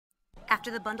After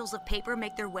the bundles of paper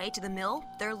make their way to the mill,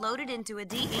 they're loaded into a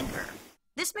de-inker.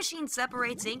 This machine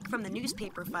separates ink from the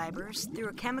newspaper fibers through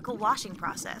a chemical washing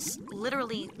process,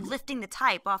 literally lifting the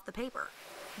type off the paper.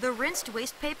 The rinsed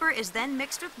waste paper is then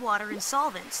mixed with water and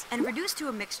solvents and reduced to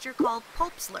a mixture called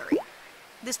pulp slurry.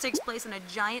 This takes place in a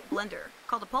giant blender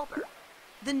called a pulper.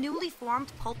 The newly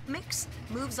formed pulp mix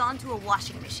moves on to a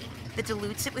washing machine that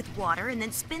dilutes it with water and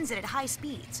then spins it at high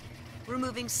speeds,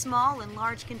 removing small and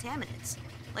large contaminants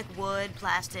like wood,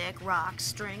 plastic, rocks,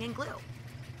 string, and glue.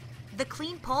 The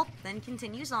clean pulp then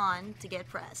continues on to get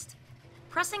pressed.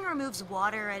 Pressing removes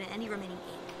water and any remaining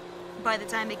ink. By the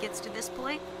time it gets to this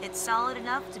point, it's solid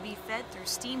enough to be fed through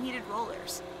steam-heated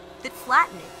rollers that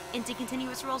flatten it into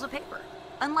continuous rolls of paper.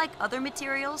 Unlike other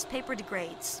materials, paper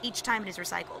degrades each time it is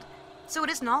recycled, so it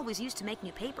isn't always used to make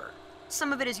new paper.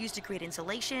 Some of it is used to create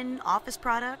insulation, office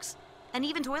products, and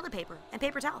even toilet paper and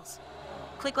paper towels.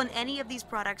 Click on any of these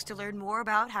products to learn more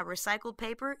about how recycled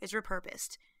paper is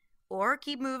repurposed. Or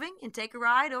keep moving and take a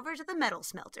ride over to the metal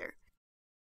smelter.